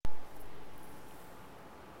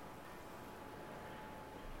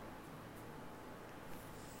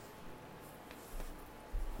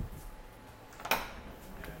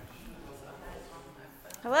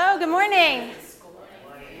Good morning.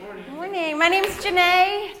 Good morning. My name's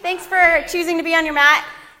Janae. Thanks for choosing to be on your mat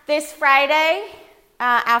this Friday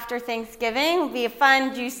after Thanksgiving. It'll be a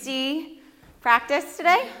fun, juicy practice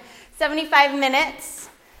today. 75 minutes.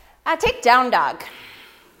 Take down dog.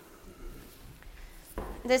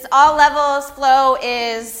 This all levels flow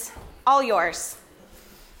is all yours.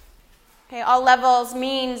 Okay, all levels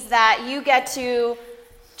means that you get to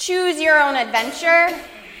choose your own adventure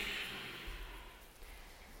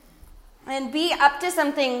and be up to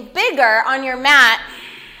something bigger on your mat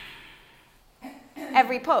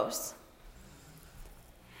every pose.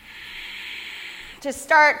 To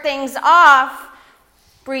start things off,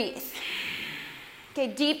 breathe. Okay,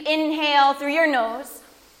 deep inhale through your nose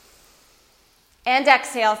and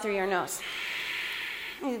exhale through your nose.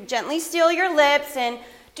 You gently seal your lips and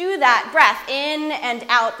do that breath in and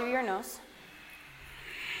out through your nose.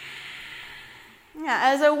 Yeah,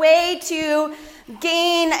 as a way to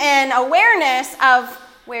gain an awareness of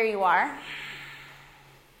where you are,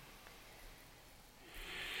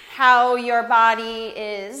 how your body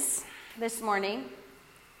is this morning,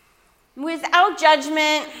 without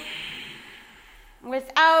judgment,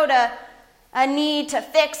 without a need to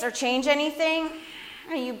fix or change anything.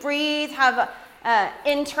 You breathe, have an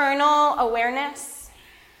internal awareness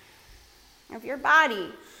of your body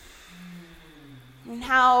and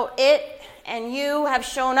how it and you have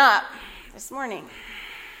shown up this morning.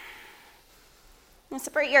 And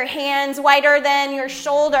separate your hands wider than your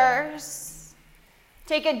shoulders.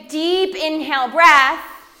 Take a deep inhale breath.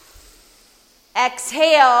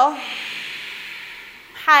 Exhale.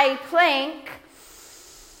 High plank.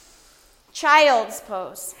 Child's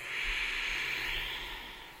pose.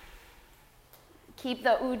 Keep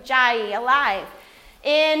the ujjayi alive.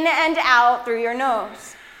 In and out through your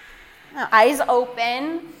nose. Now, eyes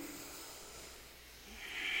open.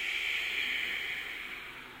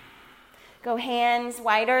 Go hands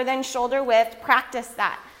wider than shoulder width. Practice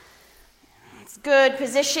that. It's good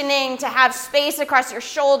positioning to have space across your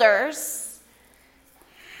shoulders.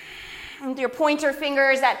 With your pointer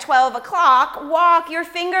fingers at 12 o'clock, walk your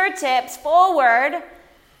fingertips forward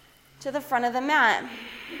to the front of the mat.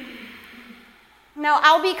 Now,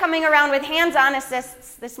 I'll be coming around with hands-on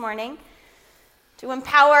assists this morning to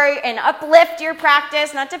empower and uplift your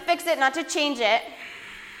practice, not to fix it, not to change it.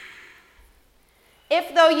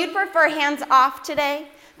 If, though, you'd prefer hands off today,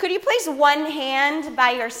 could you place one hand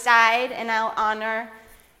by your side and I'll honor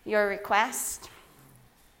your request?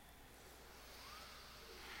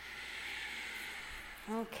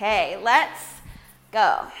 Okay, let's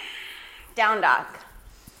go. Down dog.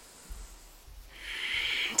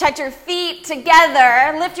 Touch your feet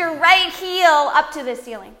together. Lift your right heel up to the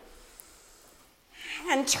ceiling.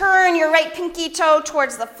 And turn your right pinky toe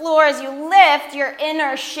towards the floor as you lift your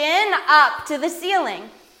inner shin up to the ceiling.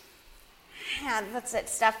 Yeah, that's it,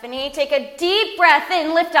 Stephanie. Take a deep breath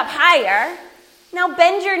in, lift up higher. Now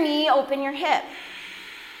bend your knee, open your hip.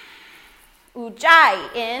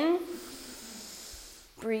 Ujjayi in.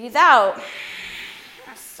 Breathe out.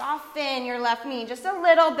 Now soften your left knee just a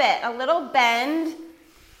little bit, a little bend.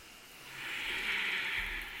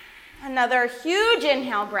 Another huge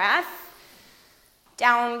inhale breath.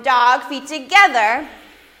 Down dog, feet together.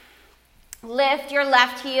 Lift your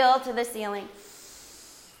left heel to the ceiling.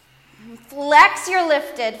 Flex your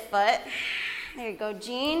lifted foot. There you go,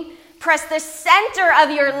 Jean. Press the center of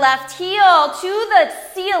your left heel to the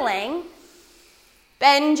ceiling.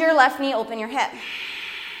 Bend your left knee, open your hip.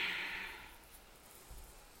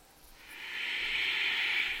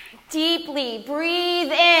 Deeply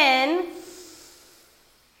breathe in.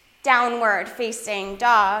 Downward facing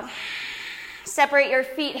dog. Separate your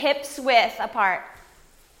feet hips width apart.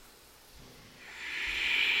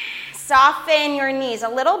 Soften your knees, a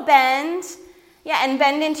little bend. Yeah, and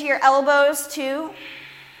bend into your elbows too.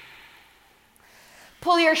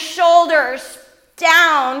 Pull your shoulders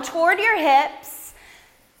down toward your hips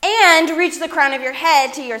and reach the crown of your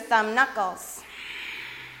head to your thumb knuckles.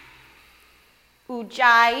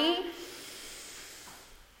 Ujjayi.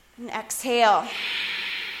 And exhale.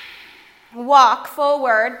 Walk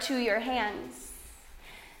forward to your hands.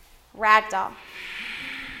 Ragdoll.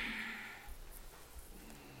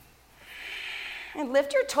 And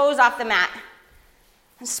lift your toes off the mat.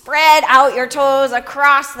 And spread out your toes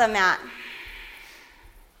across the mat.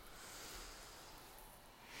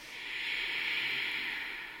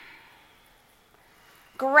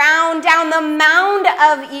 Ground down the mound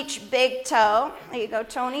of each big toe. There you go,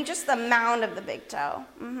 Tony. Just the mound of the big toe.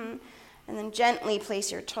 And then gently place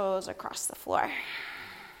your toes across the floor.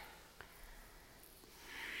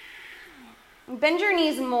 Bend your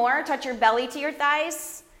knees more. Touch your belly to your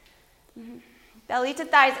thighs. belly to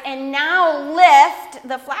thighs. And now lift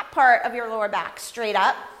the flat part of your lower back straight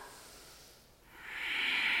up.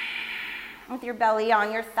 With your belly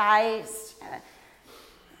on your thighs.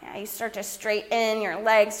 Yeah, you start to straighten your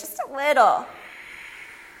legs just a little.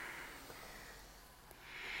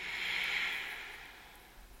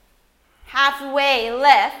 Halfway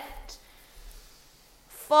lift.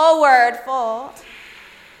 Forward fold.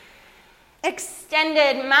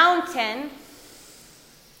 Extended mountain.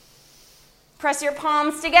 Press your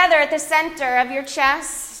palms together at the center of your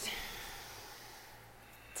chest.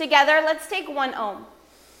 Together, let's take one Om.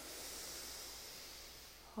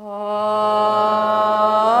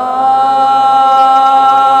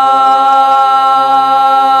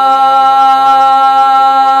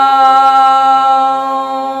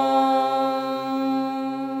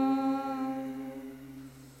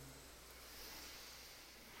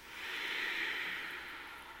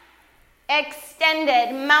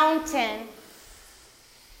 Extended mountain.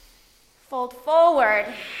 Fold forward.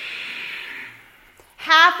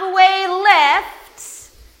 Halfway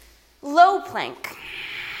lift. Low plank.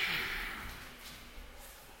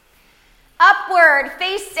 Upward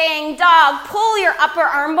facing dog. Pull your upper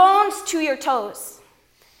arm bones to your toes.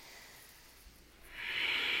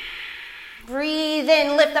 Breathe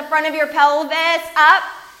in, lift the front of your pelvis up.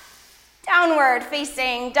 Downward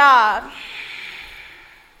facing dog.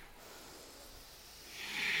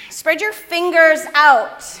 Spread your fingers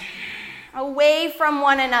out, away from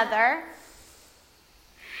one another.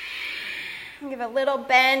 Give a little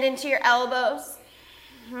bend into your elbows.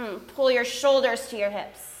 Pull your shoulders to your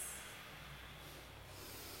hips.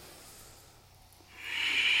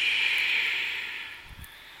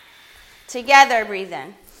 Together, breathe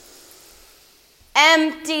in.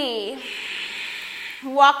 Empty.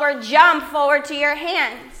 Walk or jump forward to your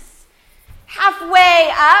hands.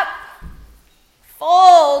 Halfway up.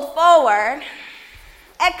 Fold forward.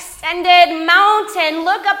 Extended mountain.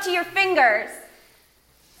 Look up to your fingers.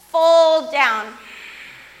 Fold down.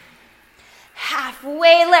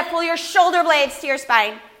 Halfway lift. Pull your shoulder blades to your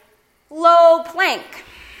spine. Low plank.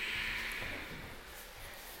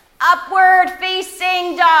 Upward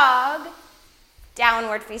facing dog.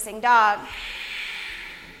 Downward facing dog.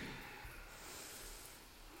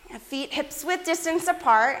 Feet hips width distance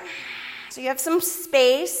apart. So you have some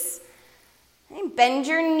space. Bend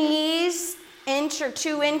your knees, inch or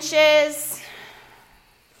 2 inches.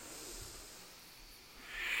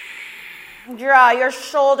 Draw your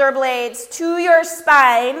shoulder blades to your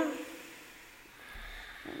spine.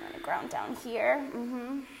 I'm going to ground down here.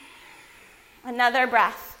 Another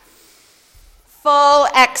breath. Full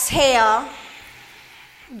exhale.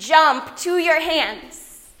 Jump to your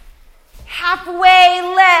hands. Halfway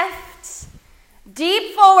lift.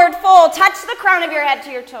 Deep forward fold. Touch the crown of your head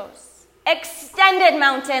to your toes. Extended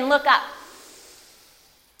mountain, look up.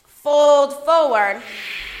 Fold forward.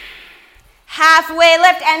 Halfway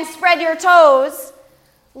lift and spread your toes.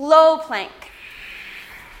 Low plank.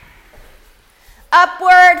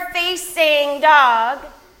 Upward facing dog.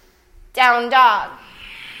 Down dog.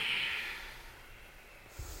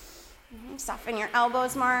 Soften your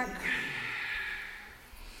elbows, Mark.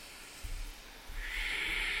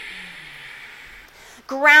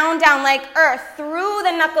 Ground down like earth through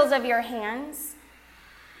the knuckles of your hands.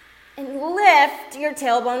 And lift your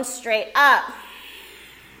tailbone straight up.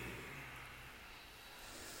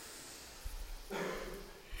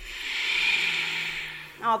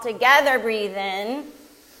 All together, breathe in.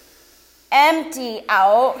 Empty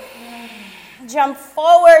out. Jump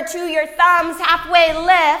forward to your thumbs. Halfway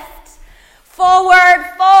lift. Forward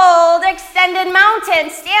fold. Extended mountain.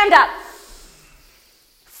 Stand up.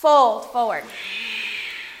 Fold forward.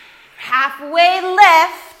 Halfway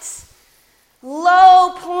lift,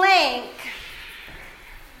 low plank,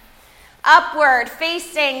 upward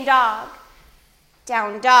facing dog,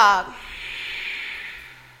 down dog.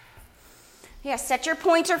 Yeah, set your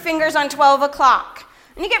pointer fingers on 12 o'clock.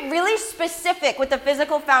 And you get really specific with the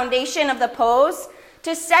physical foundation of the pose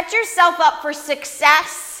to set yourself up for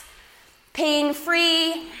success,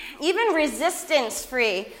 pain-free, even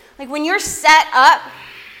resistance-free. Like when you're set up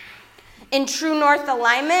in true north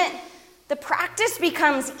alignment, the practice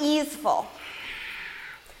becomes easeful.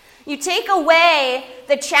 You take away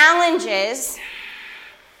the challenges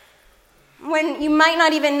when you might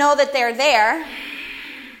not even know that they're there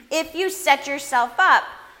if you set yourself up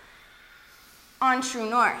on true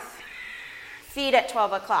north. Feet at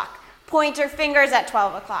 12 o'clock. Pointer fingers at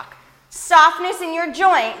 12 o'clock. Softness in your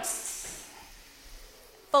joints.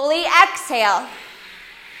 Fully exhale.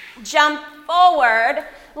 Jump forward.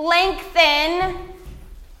 Lengthen.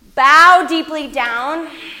 Bow deeply down.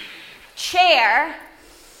 Chair.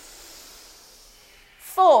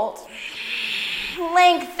 Fold.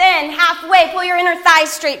 Lengthen halfway. Pull your inner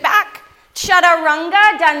thighs straight back.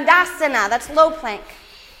 Chaturanga Dandasana. That's low plank.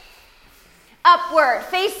 Upward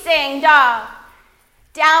facing dog.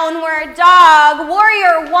 Downward dog.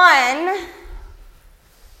 Warrior one.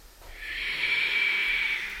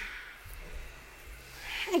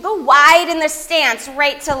 And go wide in the stance,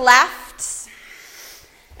 right to left.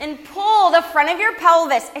 And pull the front of your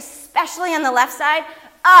pelvis, especially on the left side,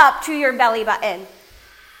 up to your belly button.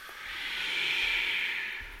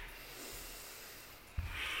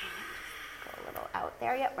 Go a little out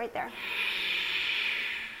there. Yep, right there.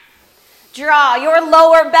 Draw your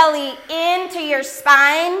lower belly into your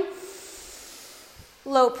spine.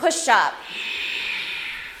 Low push-up.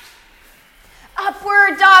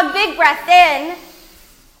 Upward dog, big breath in.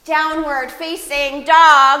 Downward facing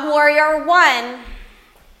dog, warrior one.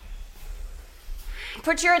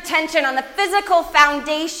 Put your attention on the physical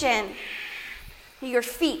foundation, your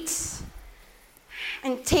feet.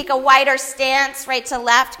 And take a wider stance, right to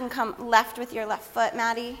left. You can come left with your left foot,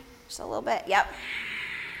 Maddie. Just a little bit, yep.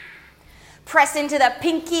 Press into the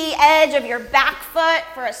pinky edge of your back foot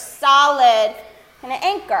for a solid kind of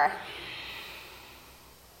anchor.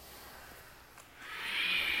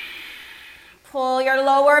 Pull your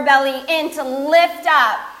lower belly in to lift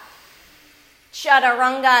up.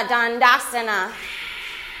 Chaturanga Dandasana.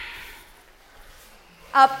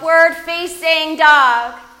 Upward facing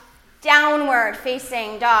dog. Downward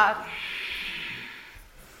facing dog.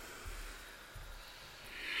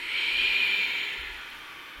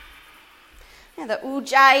 Yeah, the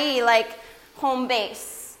Ujjayi, like home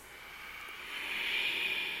base.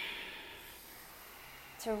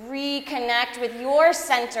 To reconnect with your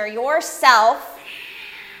center, yourself.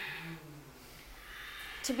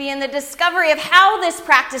 To be in the discovery of how this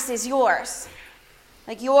practice is yours.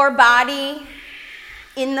 Like your body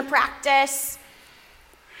in the practice.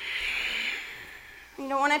 You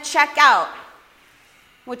don't want to check out.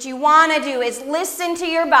 What you want to do is listen to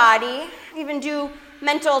your body, even do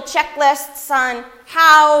mental checklists on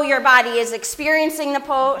how your body is experiencing the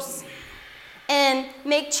pose, and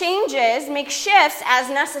make changes, make shifts as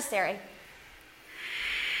necessary.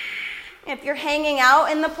 If you're hanging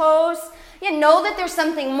out in the pose, you know that there's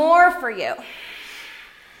something more for you.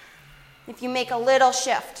 If you make a little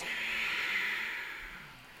shift.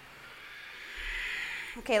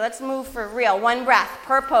 Okay, let's move for real. One breath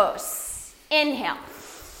per pose. Inhale.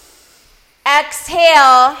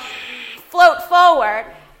 Exhale. Float forward.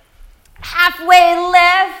 Halfway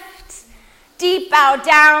lift. Deep bow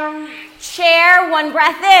down. Chair. One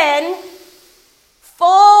breath in.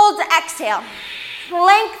 Fold. Exhale.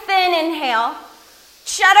 Lengthen. Inhale.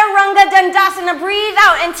 Chaturanga Dandasana. Breathe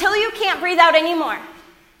out until you can't breathe out anymore.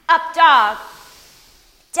 Up dog.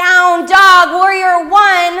 Down dog. Warrior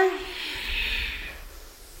one.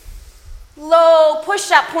 Low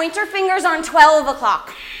push-up, pointer fingers on 12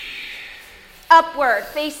 o'clock. Upward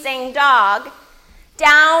facing dog.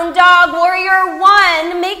 Down dog, warrior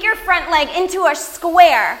one. Make your front leg into a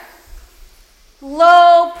square.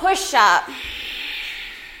 Low push-up.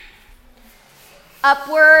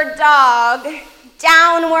 Upward dog.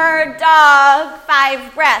 Downward dog.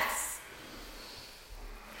 5 breaths.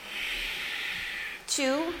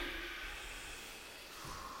 2,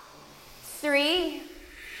 3,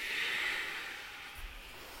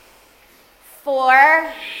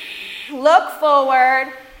 4, look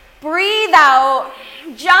forward, breathe out,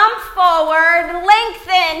 jump forward,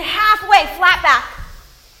 lengthen, halfway, flat back,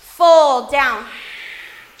 fold down,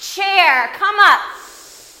 chair, come up,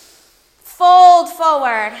 fold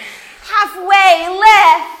forward, halfway,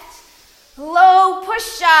 lift, low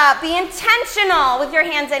push up, be intentional with your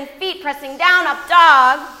hands and feet, pressing down, up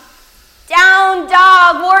dog,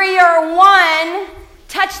 warrior one,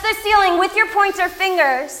 touch the ceiling with your pointer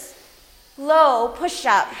fingers. Low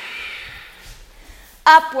push-up,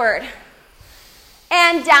 upward,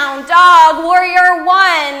 and down dog, warrior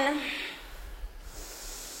one.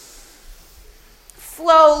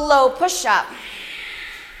 Flow, low push-up.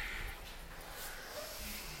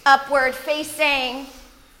 Upward facing,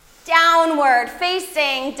 downward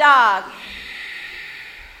facing dog.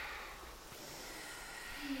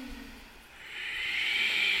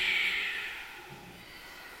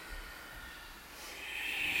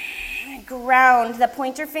 Ground the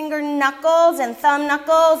pointer finger knuckles and thumb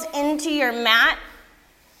knuckles into your mat.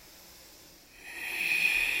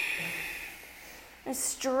 And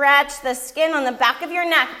stretch the skin on the back of your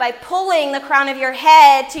neck by pulling the crown of your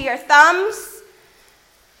head to your thumbs.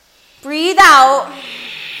 Breathe out.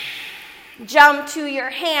 Jump to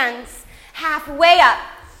your hands. Halfway up.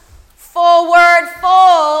 Forward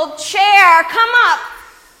fold. Chair. Come up.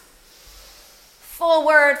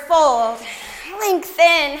 Forward fold.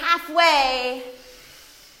 Lengthen halfway.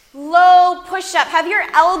 Low push-up. Have your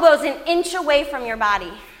elbows an inch away from your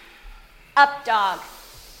body. Up dog.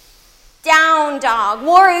 Down dog.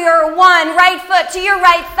 Warrior one. Right foot to your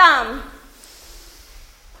right thumb.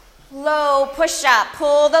 Low push-up.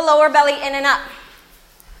 Pull the lower belly in and up.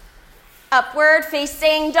 Upward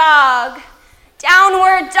facing dog.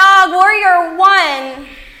 Downward dog. Warrior one.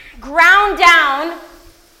 Ground down.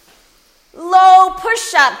 Low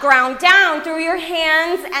push-up. Ground down through your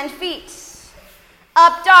hands and feet.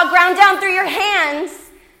 Up dog. Ground down through your hands.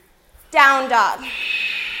 Down dog.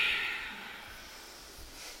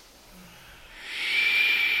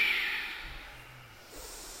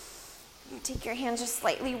 Take your hands just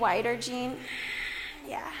slightly wider, Jean.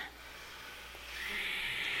 Yeah.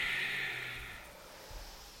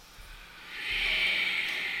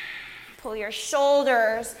 Pull your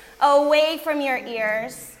shoulders away from your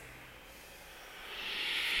ears.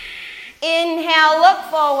 Inhale, look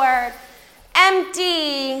forward.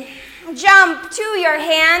 Empty. Jump to your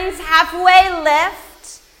hands. Halfway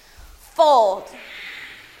lift. Fold.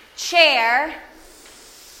 Chair.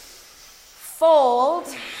 Fold.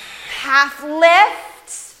 Half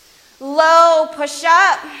lift. Low push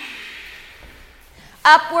up.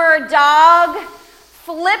 Upward dog.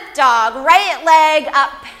 Flip dog. Right leg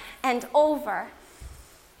up and over.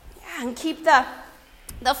 Yeah, and keep the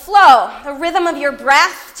flow, the rhythm of your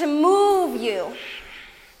breath to move you.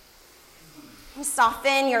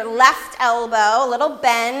 Soften your left elbow, a little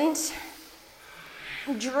bend.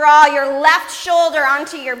 Draw your left shoulder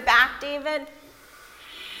onto your back, David.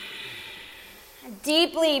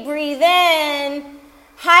 Deeply breathe in,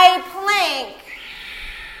 high plank.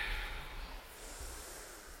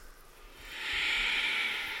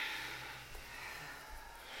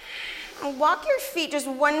 And walk your feet just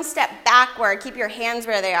one step backward. Keep your hands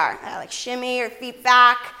where they are. Like shimmy your feet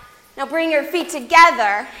back. Now bring your feet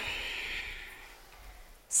together.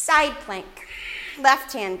 Side plank.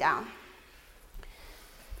 Left hand down.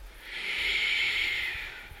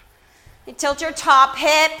 You tilt your top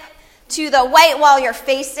hip to the white wall you're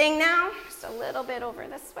facing now. Just a little bit over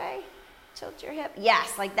this way. Tilt your hip.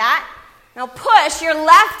 Yes, like that. Now push your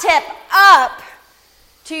left hip up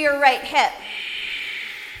to your right hip.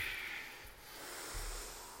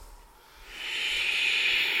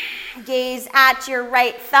 Gaze at your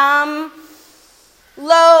right thumb.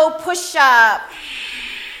 Low push-up.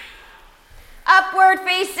 Upward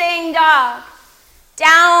facing dog.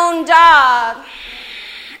 Down dog.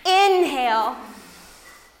 Inhale.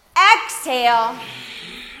 Exhale.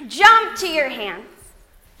 Jump to your hands.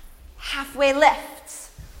 Halfway lift.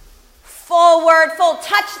 Forward fold.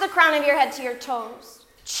 Touch the crown of your head to your toes.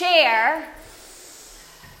 Chair.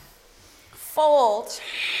 Fold.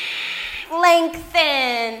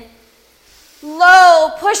 Lengthen.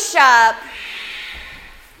 Low push-up.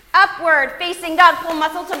 Upward facing dog. Pull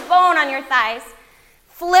muscle to bone on your thighs.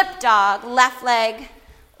 Flip dog. Left leg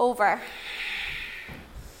over.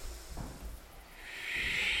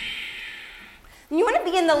 And you want to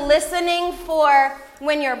begin the listening for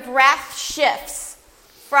when your breath shifts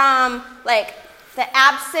from like the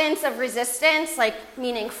absence of resistance, like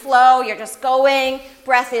meaning flow, you're just going,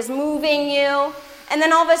 breath is moving you. And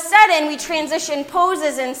then all of a sudden, we transition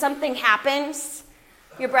poses and something happens.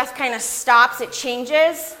 Your breath kind of stops, it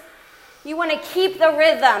changes. You want to keep the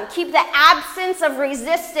rhythm, keep the absence of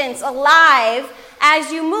resistance alive as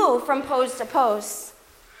you move from pose to pose.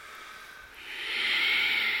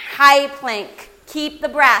 High plank, keep the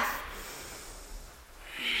breath.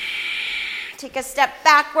 Take a step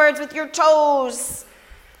backwards with your toes.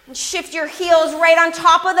 And shift your heels right on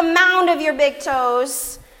top of the mound of your big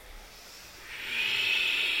toes.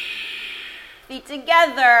 Feet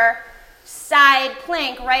together, side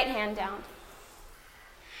plank, right hand down.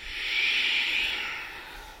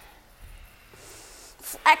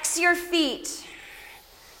 Flex your feet.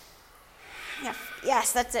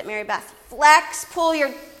 Yes, that's it, Mary Beth. Flex, pull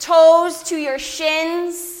your toes to your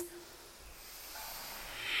shins.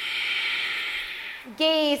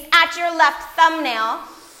 Gaze at your left thumbnail.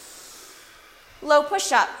 Low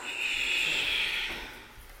push-up.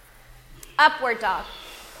 Upward dog.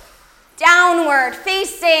 Downward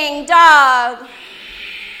facing dog.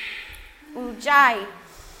 Ujjayi.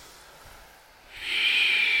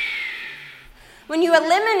 When you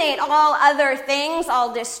eliminate all other things,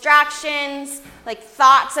 all distractions, like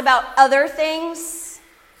thoughts about other things,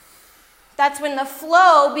 that's when the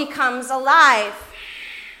flow becomes alive.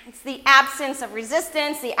 It's the absence of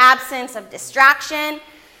resistance, the absence of distraction.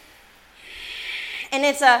 And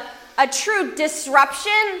it's a true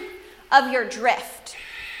disruption of your drift.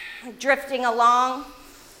 Like drifting along.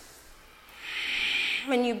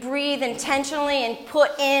 When you breathe intentionally and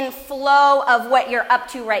put in flow of what you're up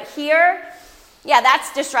to right here, yeah,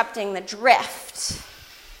 that's disrupting the drift.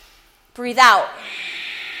 Breathe out.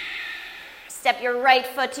 Step your right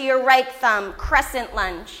foot to your right thumb, crescent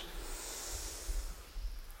lunge.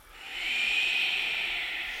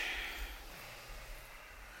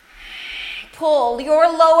 Pull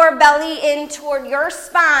your lower belly in toward your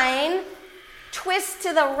spine. Twist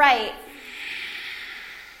to the right.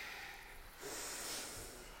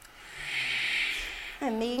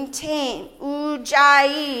 And maintain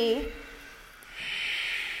Ujjayi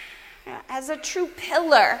as a true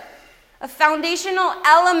pillar, a foundational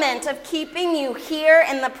element of keeping you here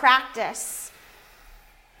in the practice.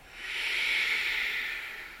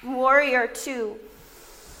 Warrior 2.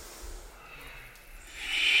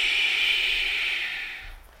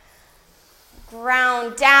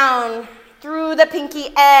 Ground down through the pinky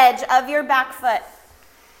edge of your back foot.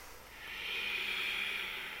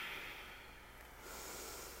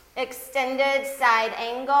 Extended side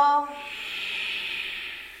angle.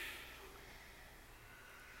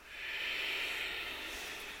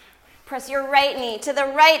 Press your right knee to the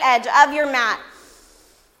right edge of your mat.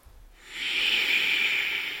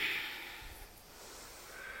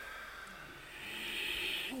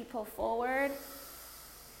 You pull forward.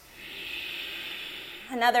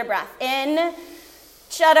 Another breath. In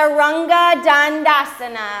Chaturanga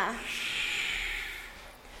Dandasana.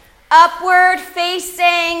 Upward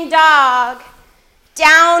facing dog.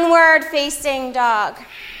 Downward facing dog.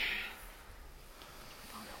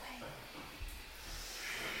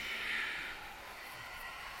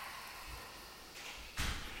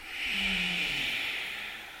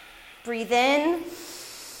 Breathe in.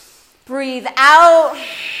 Breathe out.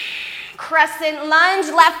 Crescent lunge,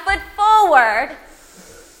 left foot forward.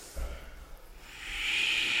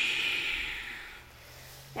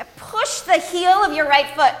 Now push the heel of your right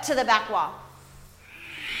foot to the back wall.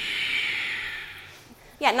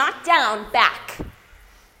 Yeah, not down, back.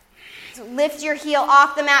 So lift your heel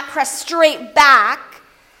off the mat, press straight back.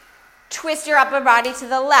 Twist your upper body to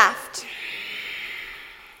the left.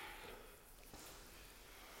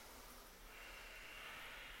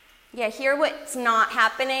 Yeah, hear what's not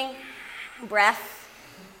happening? Breath.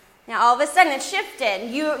 Now all of a sudden it shifted.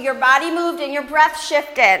 Your body moved and your breath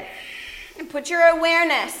shifted. And put your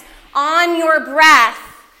awareness on your breath,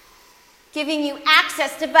 giving you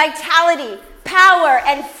access to vitality, power,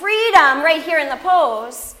 and freedom right here in the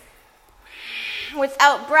pose.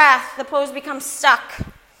 Without breath, the pose becomes stuck.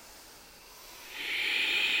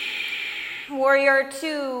 Warrior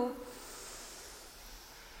 2.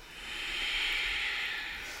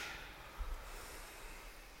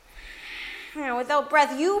 Without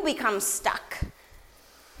breath, you become stuck.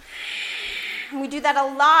 And we do that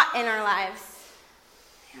a lot in our lives.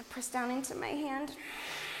 Press down into my hand.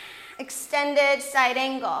 Extended side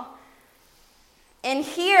angle. And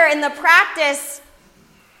here in the practice,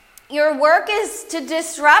 your work is to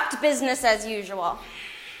disrupt business as usual.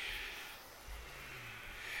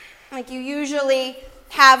 Like you usually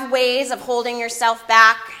have ways of holding yourself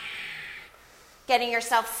back, getting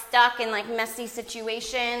yourself stuck in like messy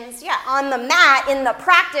situations. Yeah, on the mat, in the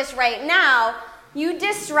practice right now, you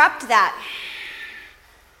disrupt that.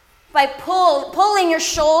 By pulling your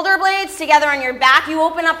shoulder blades together on your back, you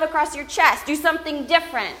open up across your chest. Do something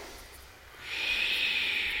different.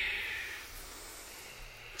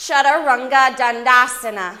 Chaturanga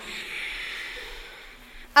Dandasana.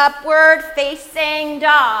 Upward facing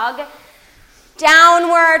dog.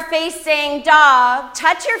 Downward facing dog.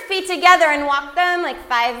 Touch your feet together and walk them like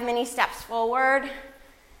 5 mini steps forward.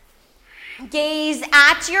 Gaze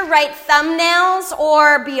at your right thumbnails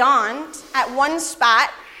or beyond at one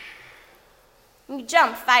spot. You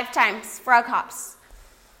jump 5 times, frog hops.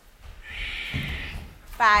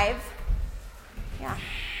 5. Yeah.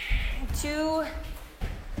 2,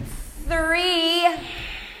 3,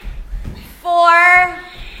 4.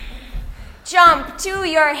 Jump to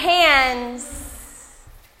your hands.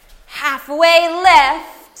 Halfway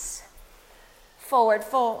lift. Forward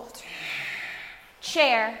fold.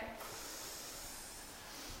 Chair.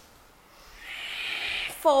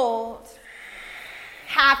 Fold.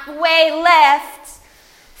 Halfway lift.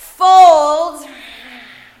 Fold.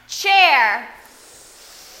 Chair.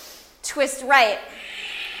 Twist right.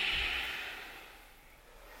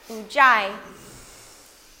 Ujjayi.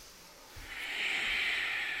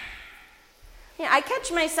 Yeah, I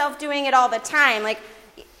catch myself doing it all the time, like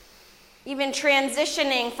even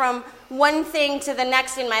transitioning from one thing to the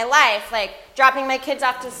next in my life, like dropping my kids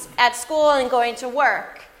off at school and going to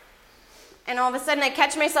work. And all of a sudden I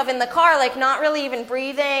catch myself in the car, like not really even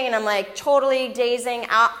breathing, and I'm like totally dazing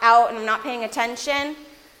out and I'm not paying attention.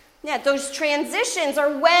 Yeah, those transitions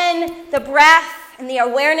are when the breath and the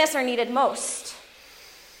awareness are needed most.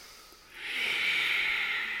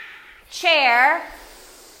 Chair,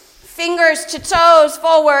 fingers to toes,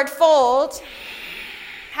 forward, fold.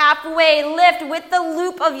 Halfway lift with the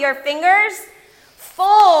loop of your fingers.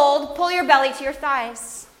 Fold, pull your belly to your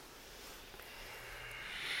thighs.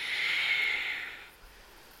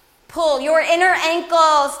 Pull your inner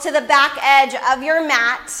ankles to the back edge of your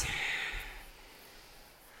mat.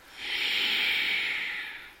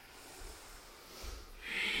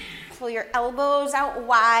 Pull your elbows out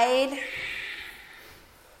wide.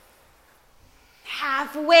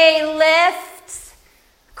 Halfway lift,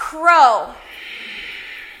 crow.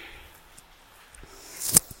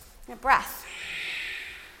 And a breath.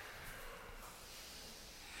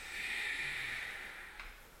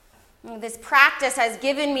 This practice has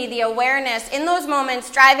given me the awareness in those moments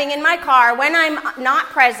driving in my car when I'm not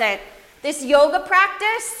present. This yoga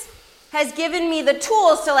practice has given me the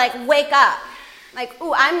tools to wake up.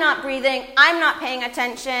 Ooh, I'm not breathing. I'm not paying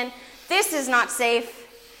attention. This is not safe.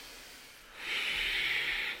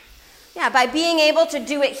 Yeah, by being able to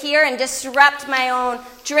do it here and disrupt my own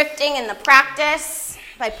drifting in the practice,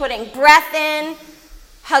 by putting breath in,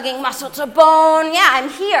 hugging muscle to bone. Yeah, I'm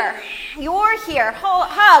here. You're here.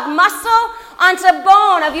 Hug muscle onto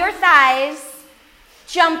bone of your thighs.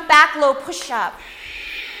 Jump back, low push-up.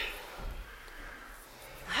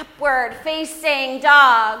 Upward facing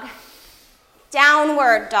dog.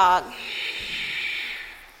 Downward dog.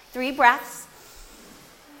 3 breaths.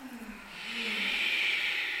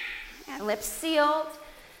 Yeah, lips sealed.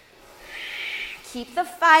 Keep the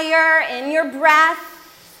fire in your breath.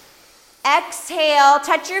 Exhale,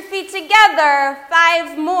 touch your feet together.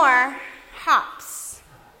 5 more hops.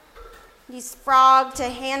 These frog to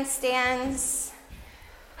handstands.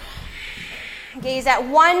 Gaze at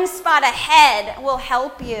one spot ahead will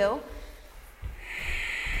help you.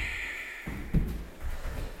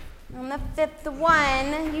 On the 5th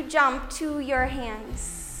one, you jump to your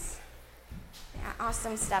hands. Yeah,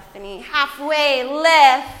 awesome, Stephanie. Halfway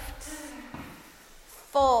lift.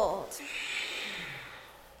 Fold.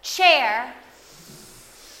 Chair,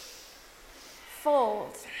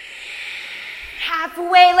 fold.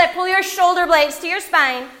 Halfway lift, pull your shoulder blades to your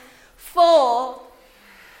spine. Fold,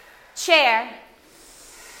 chair,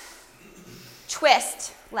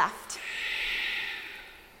 twist, left.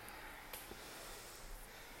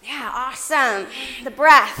 Yeah, awesome. The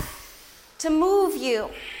breath to move you.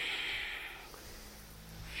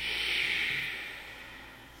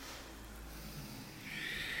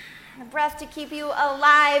 The breath to keep you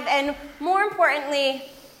alive and more importantly,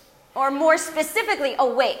 or more specifically,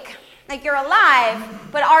 awake. You're alive,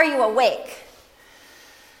 but are you awake?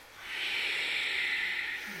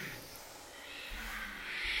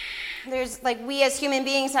 There's we as human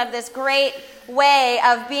beings have this great way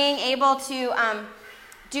of being able to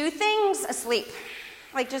do things asleep.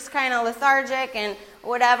 Just kind of lethargic and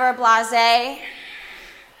whatever, blasé.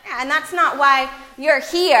 Yeah, and that's not why you're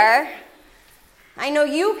here. I know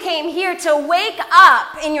you came here to wake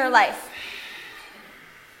up in your life.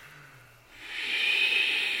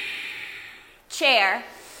 Chair.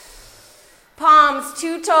 Palms,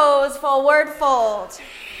 2 toes, forward fold.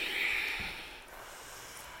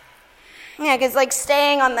 Yeah, because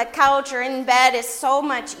staying on the couch or in bed is so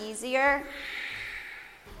much easier.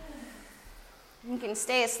 You can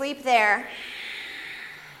stay asleep there.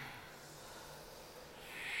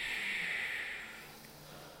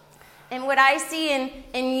 And what I see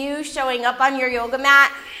in you showing up on your yoga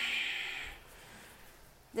mat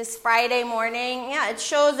this Friday morning, yeah, it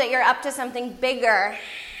shows that you're up to something bigger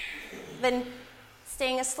than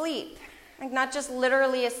staying asleep. Not just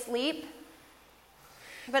literally asleep,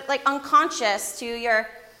 but unconscious to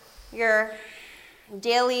your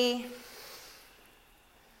daily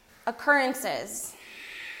occurrences.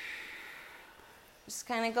 Just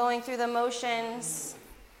kind of going through the motions.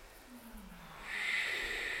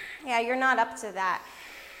 Yeah, you're not up to that.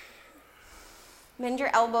 Bend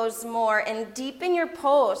your elbows more and deepen your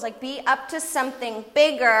pose. Be up to something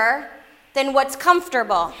bigger than what's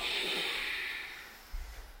comfortable.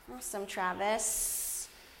 Awesome, Travis.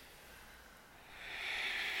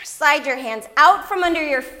 Slide your hands out from under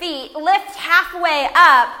your feet. Lift halfway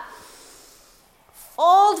up.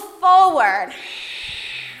 Fold forward.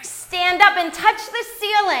 Stand up and touch the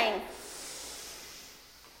ceiling.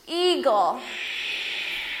 Eagle.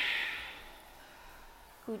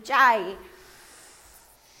 Ujjayi.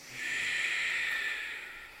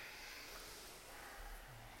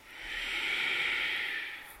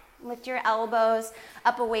 Lift your elbows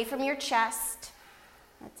up away from your chest.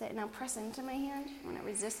 That's it. Now press into my hand. You want to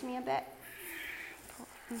resist me a bit?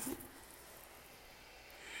 Mm-hmm.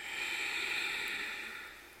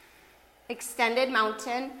 Extended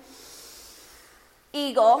mountain.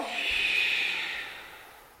 Eagle.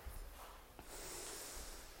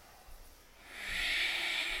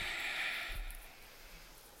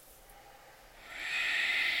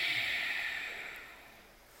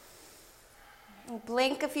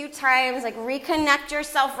 Blink a few times, like reconnect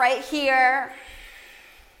yourself right here.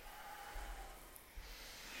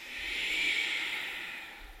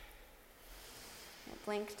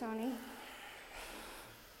 Blink, Tony.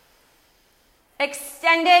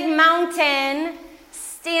 Extended mountain,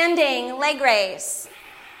 standing leg raise.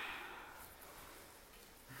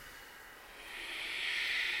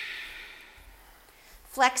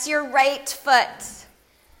 Flex your right foot.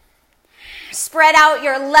 Spread out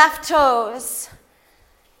your left toes.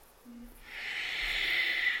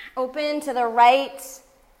 Open to the right.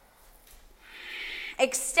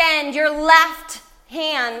 Extend your left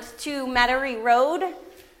hand to Metairie Road.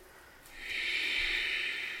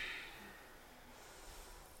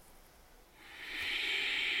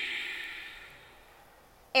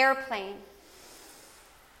 Airplane.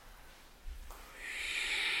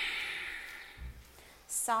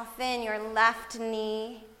 Soften your left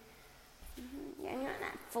knee. And you want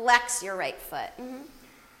to flex your right foot.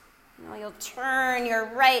 Now you'll turn your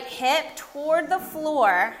right hip toward the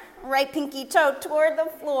floor. Right pinky toe toward the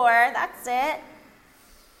floor. That's it.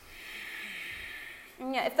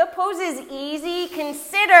 And if the pose is easy,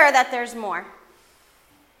 consider that there's more.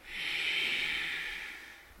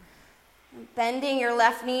 Bending your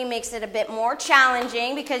left knee makes it a bit more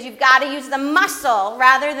challenging because you've got to use the muscle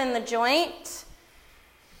rather than the joint.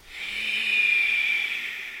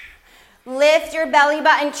 Lift your belly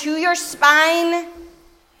button to your spine.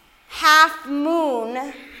 Half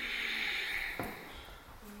moon.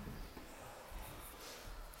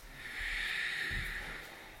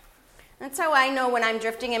 That's how I know when I'm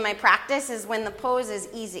drifting in my practice, is when the pose is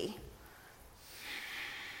easy.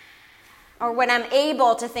 Or when I'm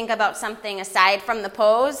able to think about something aside from the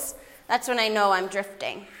pose, that's when I know I'm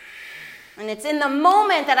drifting. And it's in the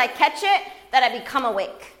moment that I catch it that I become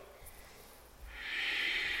awake.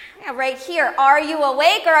 Yeah, right here, are you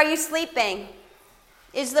awake or are you sleeping?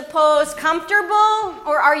 Is the pose comfortable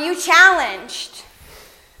or are you challenged?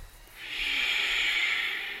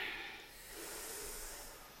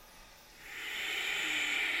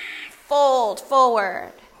 Fold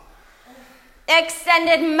forward.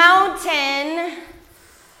 Extended mountain.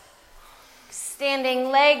 Standing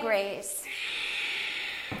leg raise.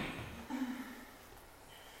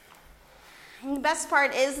 And the best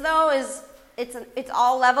part is, though, is it's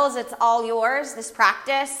all levels, it's all yours, this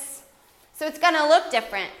practice. So it's going to look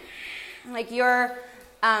different. Like your,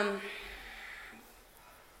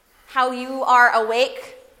 how you are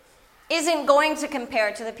awake isn't going to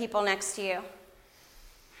compare to the people next to you.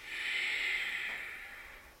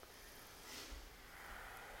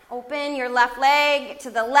 Open your left leg to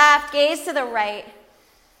the left, gaze to the right.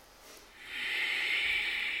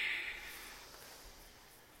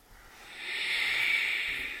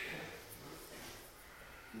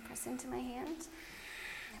 And press into my hand.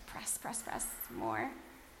 Press, press, press. More.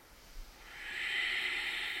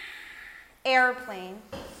 Airplane.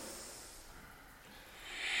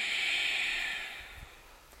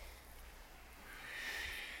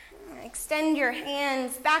 Extend your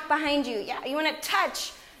hands back behind you. Yeah, you want to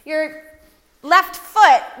touch your left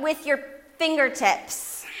foot with your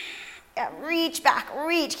fingertips. Yeah, reach back,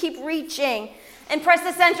 reach, keep reaching. And press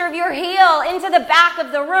the center of your heel into the back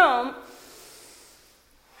of the room.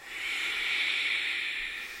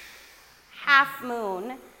 Half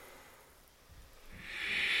moon.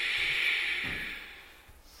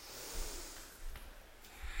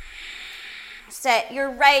 Set your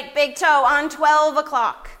right big toe on 12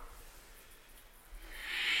 o'clock.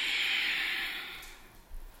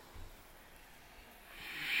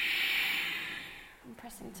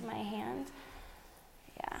 Press into my hand.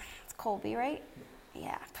 Yeah, it's Colby, right?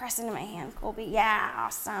 Yeah, press into my hand, Colby. Yeah,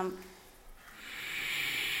 awesome.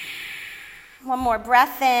 One more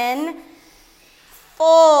breath in.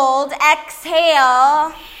 Fold,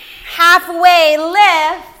 exhale. Halfway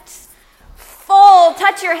lift. Fold,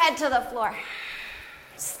 touch your head to the floor.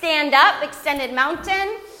 Stand up, extended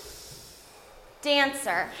mountain.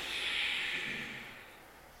 Dancer.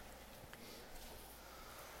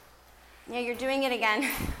 Yeah, you're doing it again.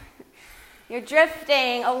 You're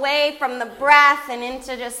drifting away from the breath and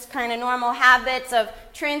into just kind of normal habits of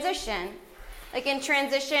transition. Like in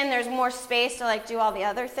transition, there's more space to like do all the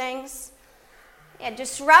other things. Yeah,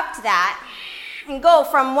 disrupt that and go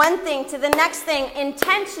from one thing to the next thing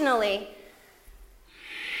intentionally.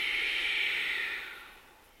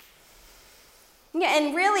 Yeah,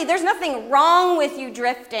 and really, there's nothing wrong with you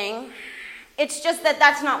drifting. It's just that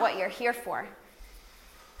that's not what you're here for.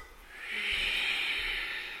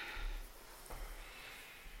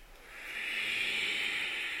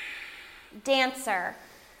 Dancer.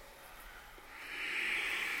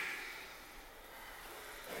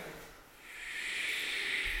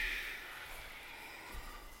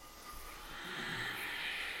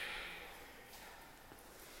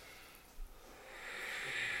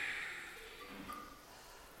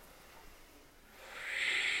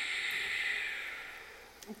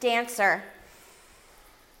 Dancer.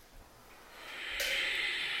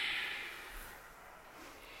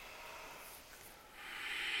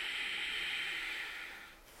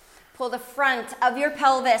 Pull the front of your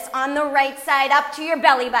pelvis on the right side up to your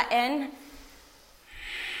belly button.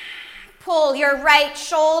 Pull your right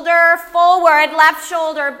shoulder forward, left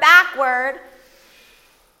shoulder backward.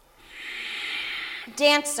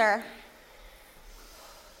 Dancer.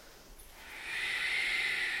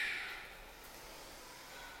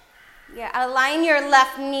 Yeah, align your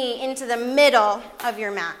left knee into the middle of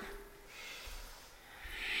your mat.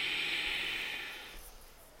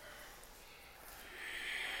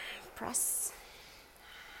 Press.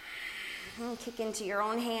 And kick into your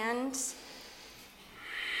own hand.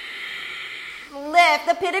 Lift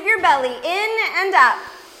the pit of your belly in and up.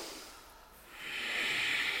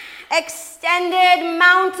 Extended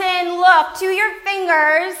mountain look to your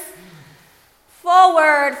fingers.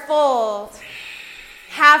 Forward fold.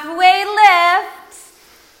 Halfway lift.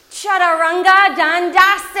 Chaturanga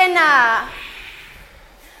Dandasana.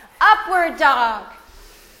 Upward dog.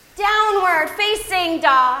 Downward facing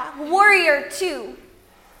dog. Warrior 2.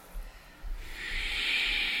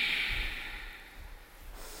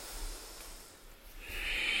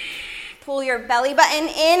 Pull your belly button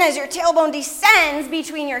in as your tailbone descends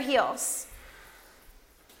between your heels.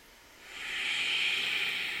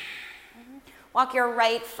 Walk your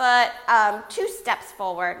right foot 2 steps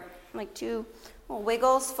forward, like 2 little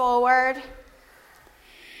wiggles forward.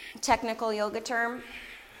 Technical yoga term,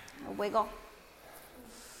 a wiggle.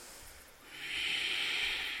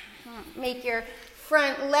 Make your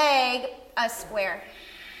front leg a square.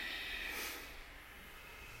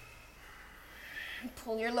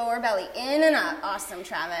 Pull your lower belly in and up. Awesome,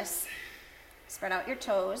 Travis. Spread out your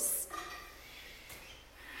toes.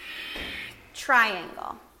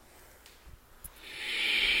 Triangle.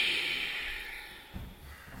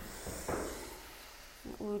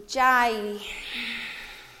 Ujjayi.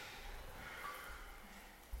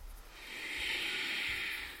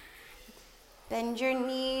 Bend your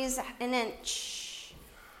knees an inch.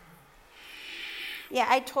 Yeah,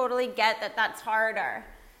 I totally get that that's harder.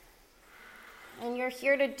 And you're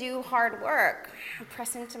here to do hard work.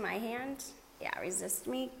 Press into my hand. Yeah, resist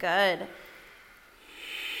me. Good.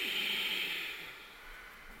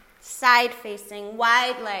 Side facing,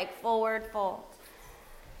 wide leg, forward fold.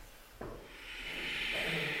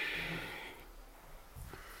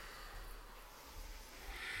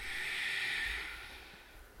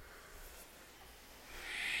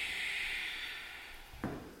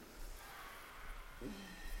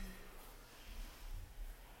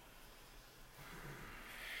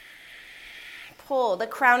 Pull the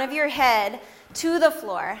crown of your head to the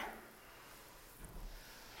floor.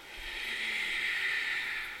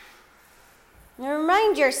 And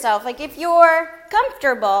remind yourself, like if you're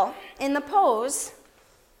comfortable in the pose,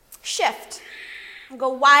 shift. Go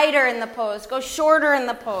wider in the pose, go shorter in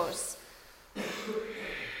the pose.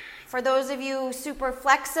 For those of you super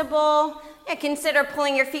flexible, consider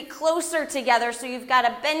pulling your feet closer together so you've got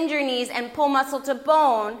to bend your knees and pull muscle to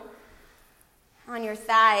bone on your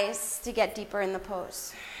thighs to get deeper in the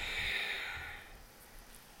pose.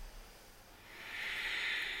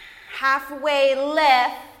 Halfway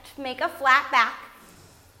lift, make a flat back.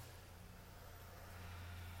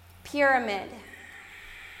 Pyramid.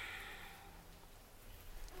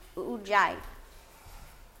 Ujjayi.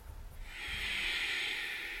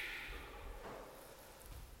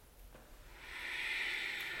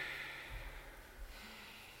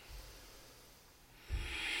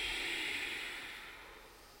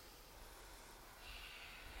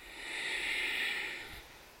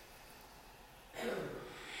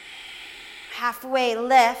 Halfway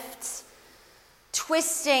lift,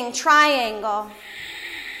 twisting triangle.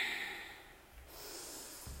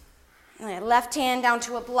 Left hand down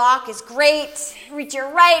to a block is great. Reach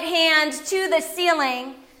your right hand to the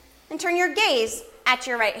ceiling and turn your gaze at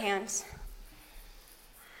your right hand.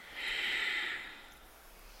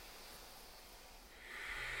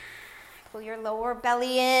 Pull your lower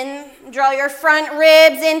belly in. Draw your front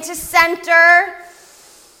ribs into center.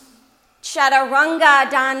 Chaturanga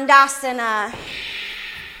Dandasana.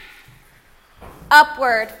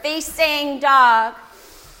 Upward facing dog.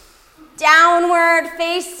 Downward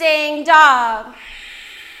facing dog.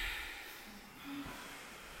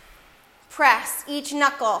 Press each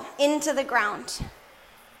knuckle into the ground.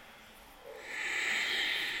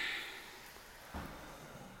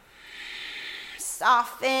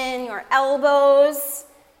 Soften your elbows.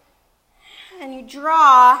 And you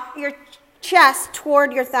draw your chest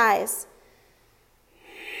toward your thighs.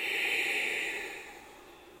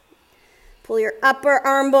 Pull your upper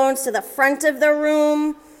arm bones to the front of the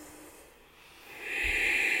room.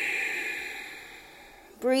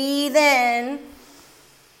 Breathe in.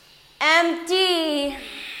 Empty.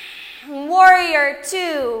 Warrior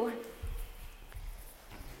 2.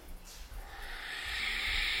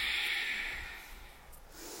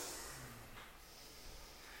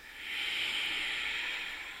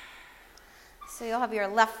 So you'll have your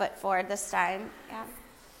left foot forward this time. Yeah.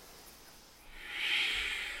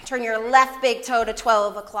 Turn your left big toe to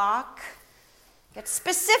 12 o'clock. Get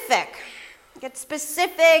specific. Get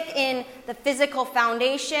specific in the physical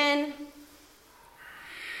foundation.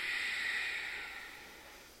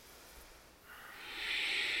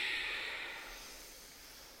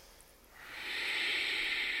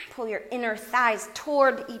 Pull your inner thighs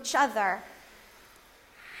toward each other.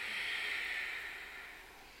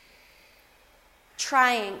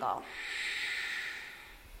 Triangle.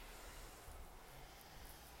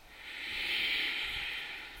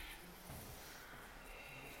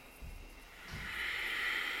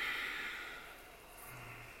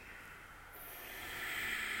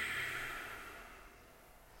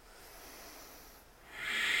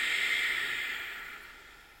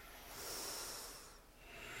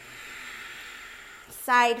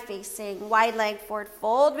 Side facing, wide leg forward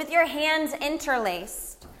fold with your hands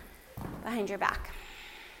interlaced behind your back.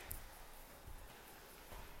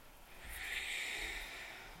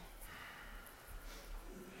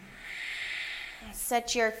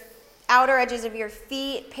 Set your outer edges of your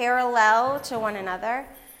feet parallel to one another.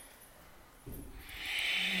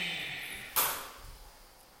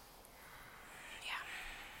 Yeah,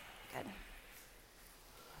 good.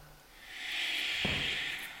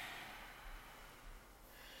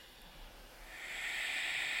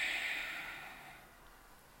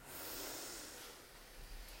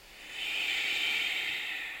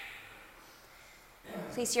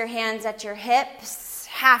 Place your hands at your hips,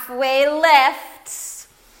 halfway lift.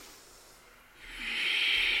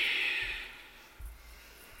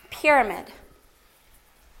 Pyramid.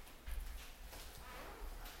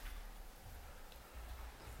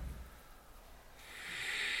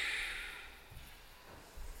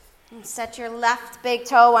 And set your left big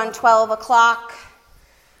toe on 12 o'clock.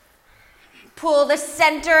 Pull the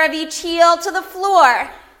center of each heel to the floor.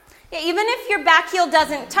 Yeah, even if your back heel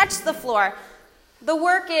doesn't touch the floor, the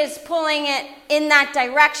work is pulling it in that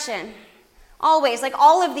direction. Always, like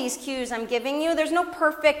all of these cues I'm giving you, there's no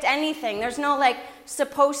perfect anything. There's no like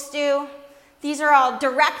supposed to. These are all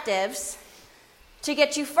directives to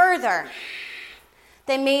get you further.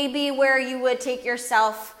 They may be where you would take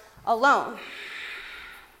yourself alone.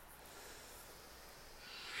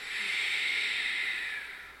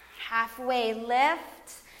 Halfway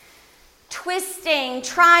lift, twisting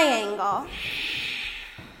triangle.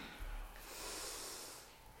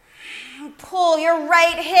 Pull your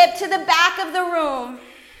right hip to the back of the room.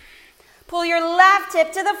 Pull your left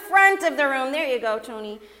hip to the front of the room. There you go,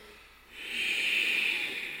 Tony.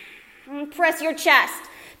 And press your chest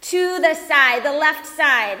to the side, the left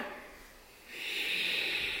side.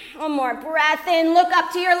 One more breath in. Look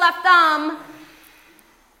up to your left thumb.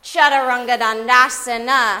 Chaturanga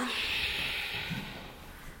Dandasana.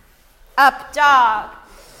 Up dog.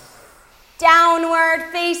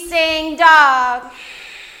 Downward facing dog.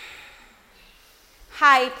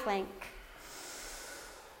 High plank.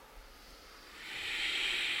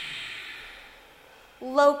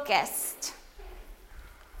 Locust.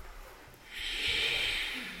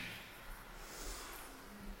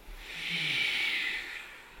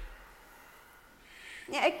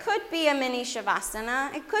 Yeah, it could be a mini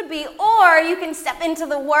Shavasana. It could be, or you can step into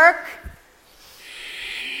the work.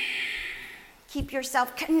 Keep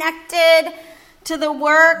yourself connected to the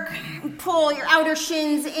work. Pull your outer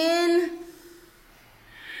shins in.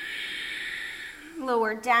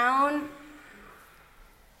 Lower down.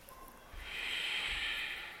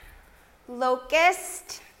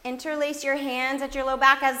 Locust. Interlace your hands at your low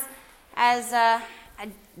back as a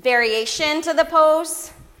variation to the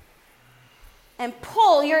pose. And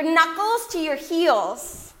pull your knuckles to your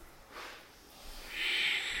heels.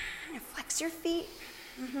 your feet.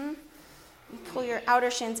 And pull your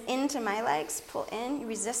outer shins into my legs. Pull in. You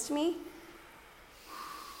resist me.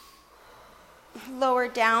 Lower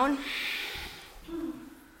down.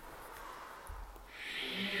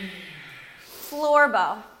 Floor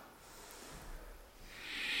bow.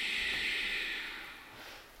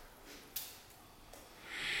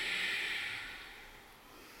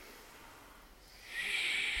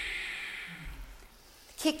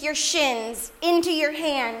 Kick your shins into your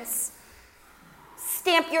hands.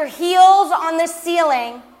 Stamp your heels on the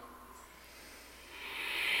ceiling.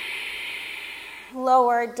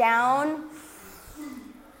 Lower down.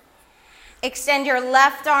 Extend your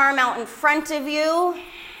left arm out in front of you.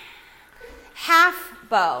 Half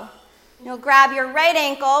bow. You'll grab your right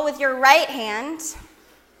ankle with your right hand.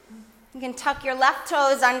 You can tuck your left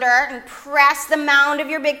toes under and press the mound of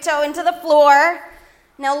your big toe into the floor.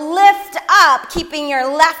 Now lift up, keeping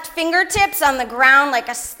your left fingertips on the ground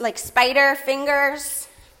like spider fingers.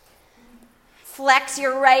 Flex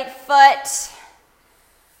your right foot.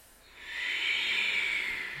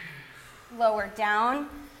 Lower down.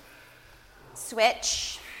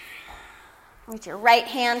 Switch. With your right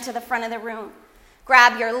hand to the front of the room.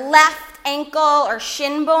 Grab your left ankle or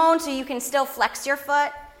shin bone so you can still flex your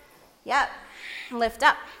foot. Yep. Lift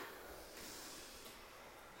up.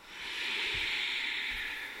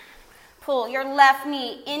 Pull your left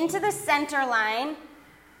knee into the center line.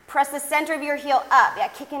 Press the center of your heel up. Yeah,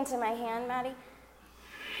 kick into my hand, Maddie.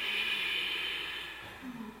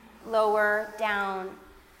 Lower down.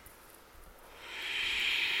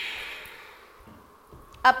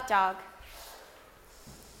 Up dog.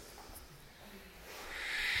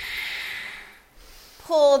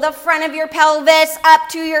 Pull the front of your pelvis up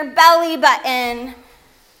to your belly button.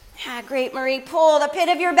 Yeah, great, Marie. Pull the pit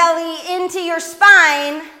of your belly into your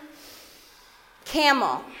spine.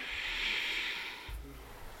 Camel.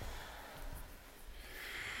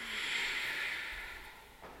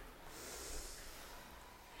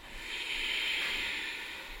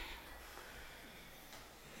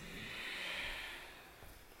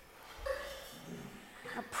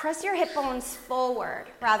 Now press your hip bones forward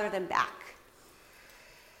rather than back.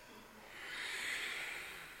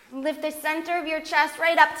 Lift the center of your chest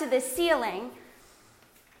right up to the ceiling.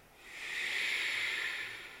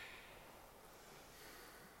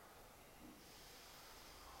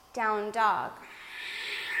 Down dog.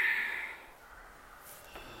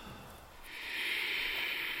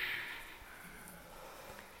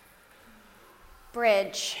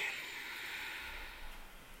 Bridge.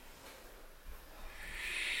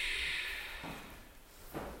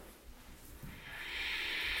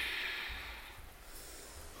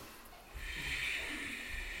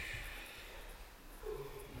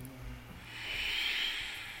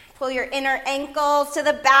 Pull your inner ankles to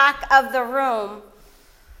the back of the room.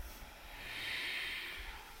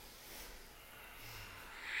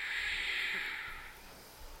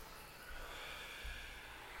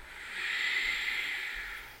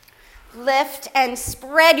 Lift and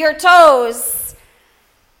spread your toes.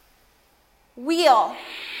 Wheel.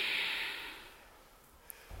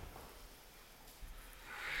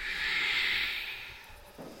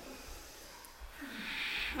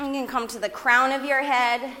 You can come to the crown of your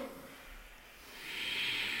head.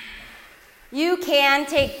 You can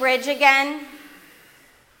take bridge again.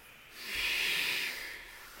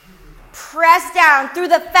 Press down through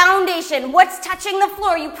the foundation. What's touching the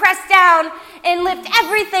floor? You press down and lift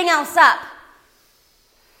everything else up.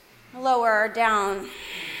 Lower down.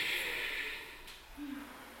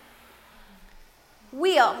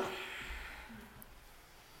 Wheel.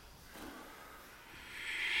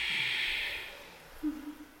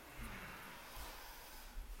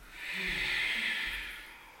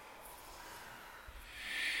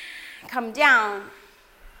 Come down.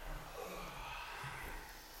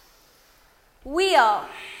 Wheel.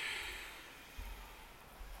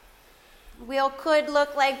 Wheel could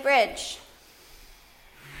look like bridge.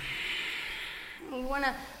 You want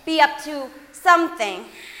to be up to something.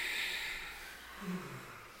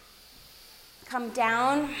 Come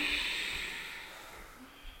down.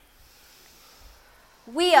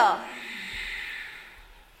 Wheel.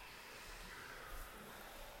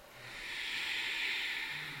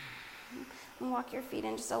 And walk your feet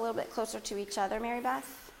in just a little bit closer to each other, Mary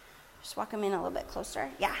Beth. Just walk them in a little bit closer.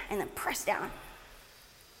 Yeah, and then press down.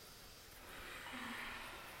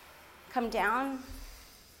 Come down.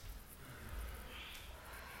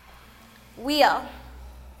 Wheel.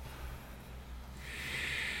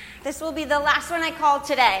 This will be the last one I call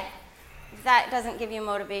today. If that doesn't give you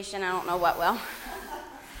motivation, I don't know what will.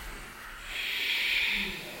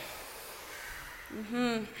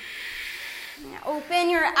 Open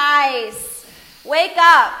your eyes. Wake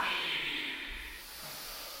up.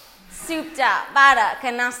 Supta Baddha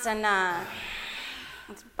Konasana.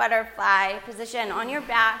 It's butterfly position on your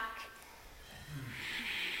back.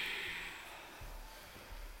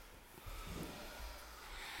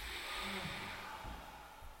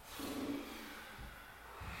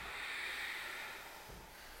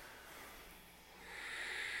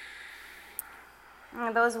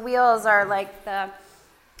 Those wheels are like the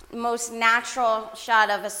most natural shot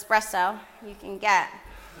of espresso you can get.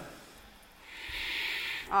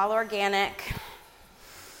 All organic.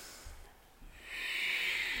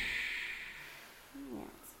 Yes.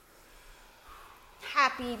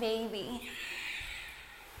 Happy baby.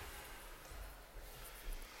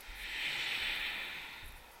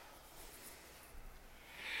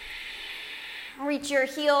 Reach your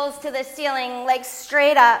heels to the ceiling, legs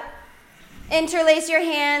straight up. Interlace your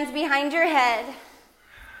hands behind your head.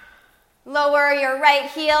 Lower your right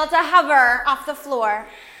heel to hover off the floor.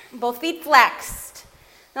 Both feet flexed.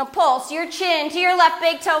 Now pulse your chin to your left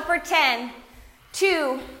big toe for 10,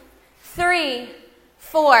 2, 3,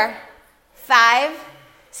 4, 5,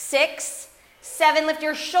 6, 7. Lift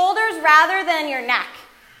your shoulders rather than your neck.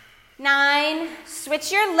 9,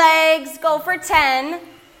 switch your legs, go for 10,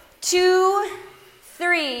 2,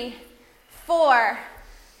 3, 4,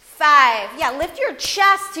 5. Yeah, lift your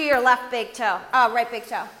chest to your left big toe, right big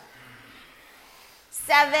toe.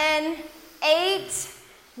 7, 8,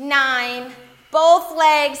 9. Both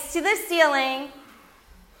legs to the ceiling.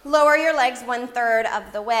 Lower your legs 1/3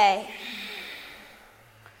 of the way.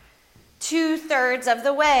 2/3 of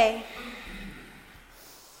the way.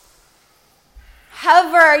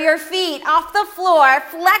 Hover your feet off the floor.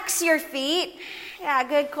 Flex your feet. Yeah,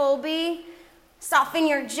 good, Colby. Soften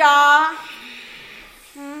your jaw.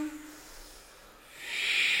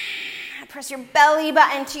 Press your belly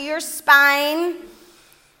button to your spine.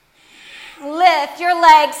 Lift your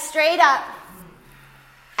legs straight up.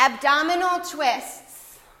 Abdominal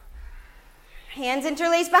twists. Hands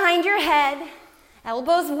interlaced behind your head.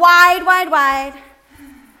 Elbows wide, wide, wide.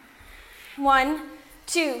 1,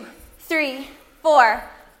 2, 3, 4,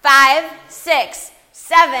 5, 6,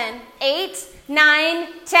 7, 8,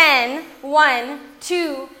 9, 10. 1,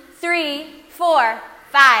 2, 3, 4,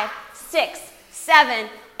 5, 6, 7,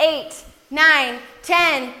 8, 9,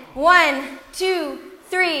 10. 1, 2,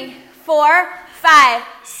 3, 4, 5,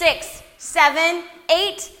 6, 7,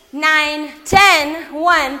 8, 9, 10.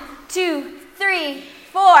 1, 2, 3,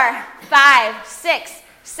 4, 5, 6,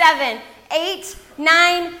 7, 8,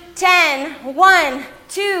 9, 10. 1,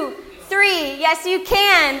 2, 3. Yes, you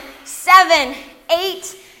can. 7,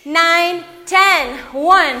 8, 9, 10.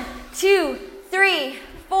 1, 2, 3,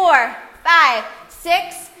 4, 5,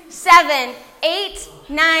 6, 7, 8,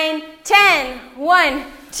 9, 10. 1,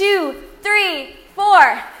 2, 3,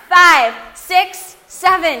 4, 5, 6,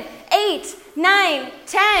 7, 8, 9,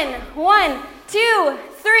 10. 1, 2,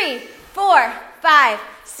 3, 4, 5,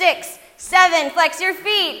 6, 7. Flex your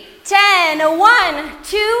feet. 10. 1,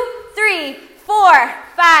 2, 3, 4,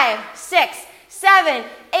 5, 6, 7,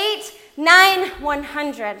 8, 9,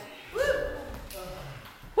 100.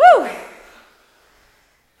 Woo!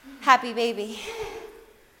 Happy baby.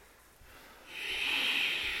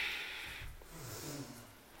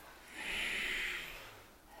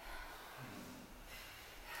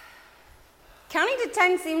 Counting to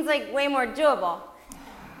 10 seems like way more doable.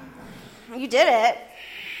 You did it.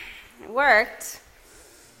 It worked.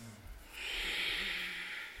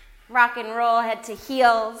 Rock and roll, head to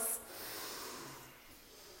heels.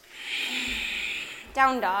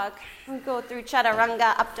 Down dog. We go through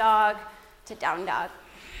chaturanga, up dog to down dog.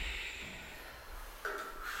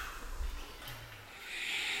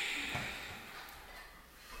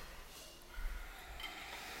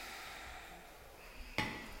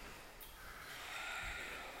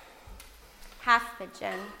 Half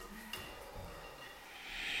pigeon.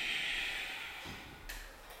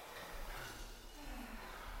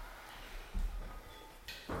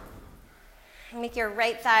 Make your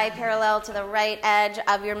right thigh parallel to the right edge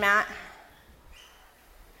of your mat.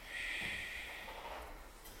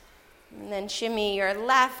 And then shimmy your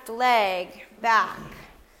left leg back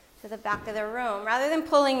to the back of the room. Rather than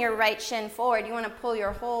pulling your right shin forward, you want to pull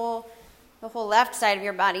the whole left side of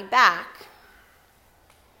your body back.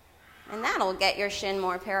 And that'll get your shin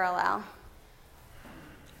more parallel.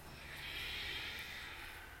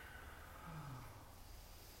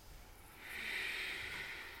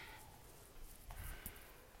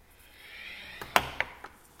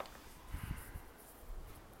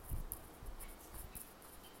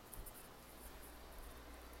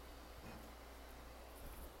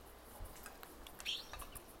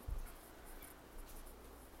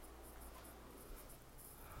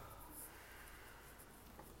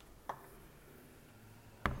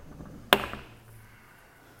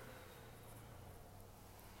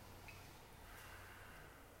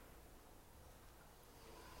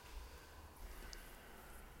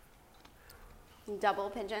 Double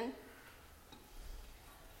pigeon.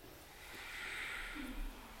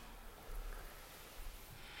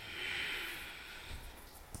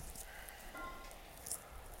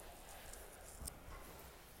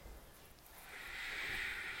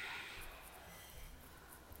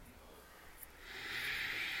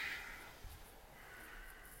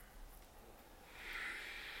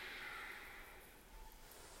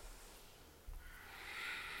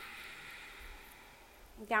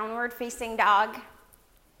 Downward facing dog.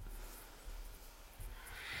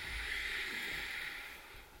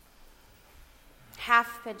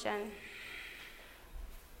 Half pigeon.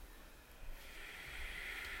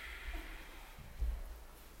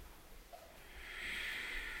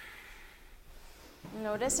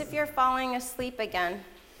 Notice if you're falling asleep again.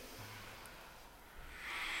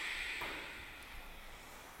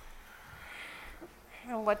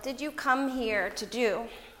 And what did you come here to do?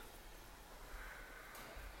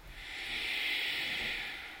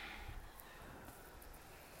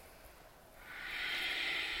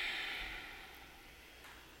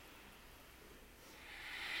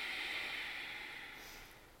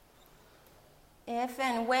 If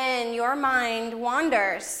and when your mind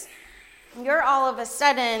wanders, you're all of a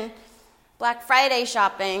sudden Black Friday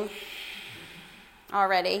shopping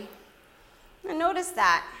already. And notice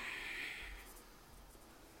that.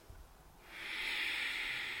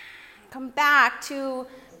 Come back to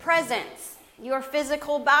presence, your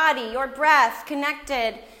physical body, your breath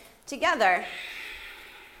connected together.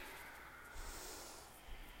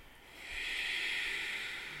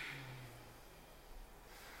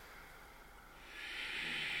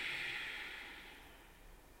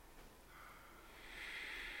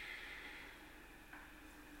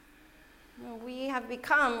 We have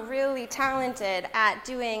become really talented at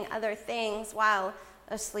doing other things while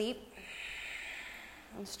asleep.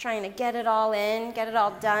 I'm just trying to get it all in, get it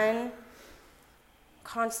all done.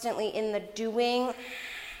 Constantly in the doing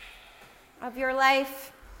of your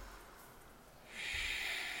life.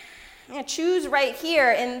 Choose right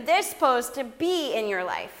here in this pose to be in your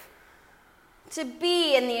life. To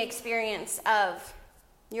be in the experience of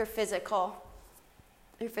your physical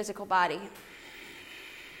body.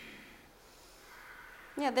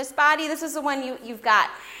 Yeah, this body, this is the one you've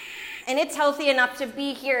got. And it's healthy enough to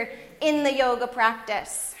be here in the yoga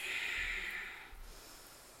practice.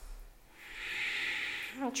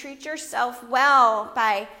 And treat yourself well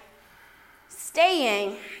by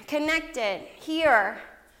staying connected here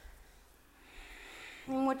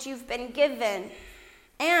in what you've been given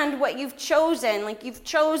and what you've chosen, like you've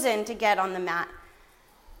chosen to get on the mat.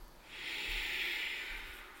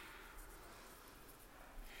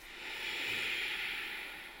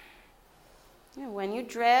 When you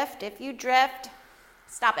drift, if you drift,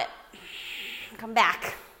 stop it. Come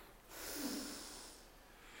back.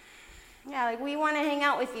 Yeah, like we want to hang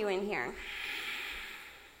out with you in here.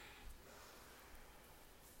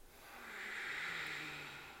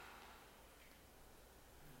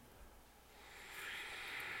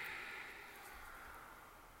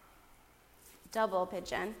 Double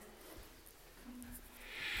pigeon.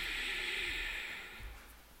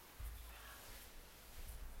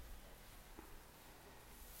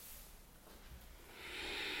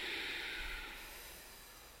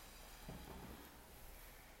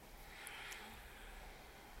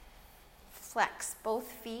 Flex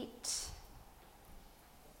both feet.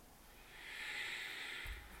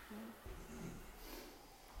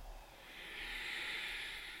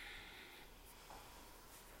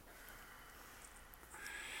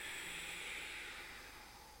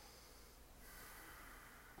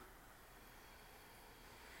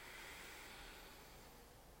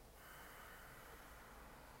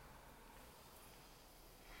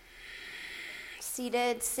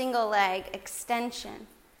 Seated single leg extension.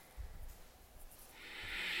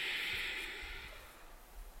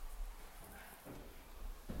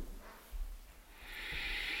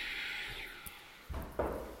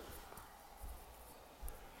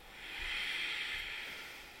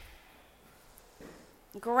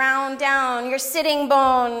 Ground down your sitting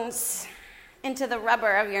bones into the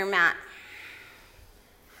rubber of your mat.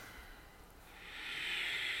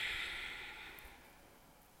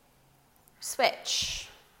 Switch.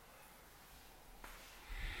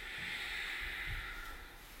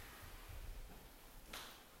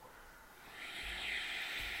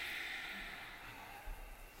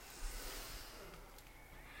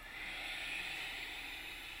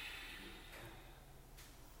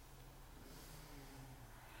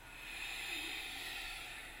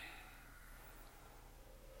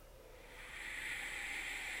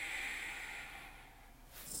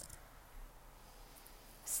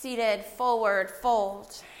 Seated forward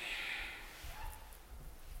fold.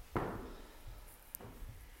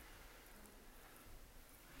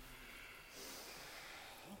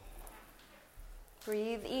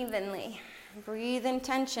 Breathe evenly. Breathe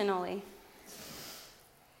intentionally.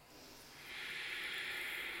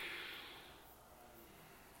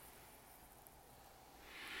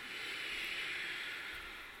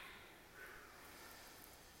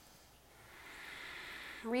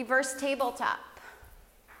 Reverse tabletop.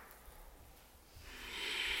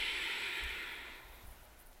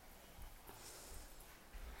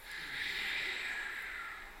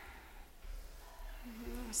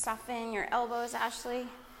 Soften your elbows, Ashley.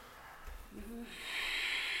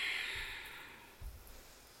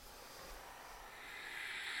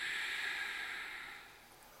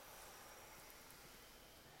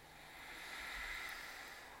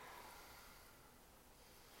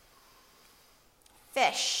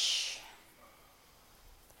 Fish.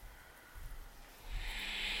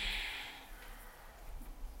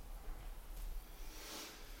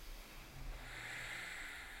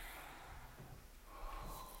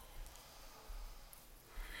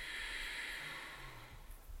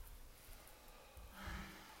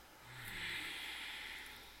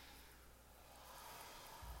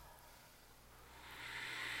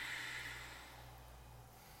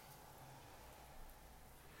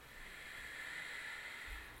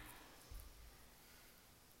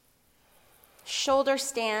 Shoulder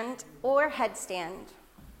stand or headstand.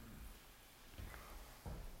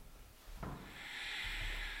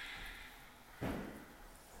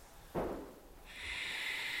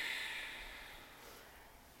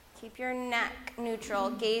 Keep your neck neutral.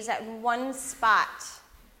 Gaze at one spot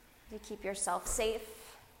to keep yourself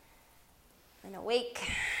safe and awake.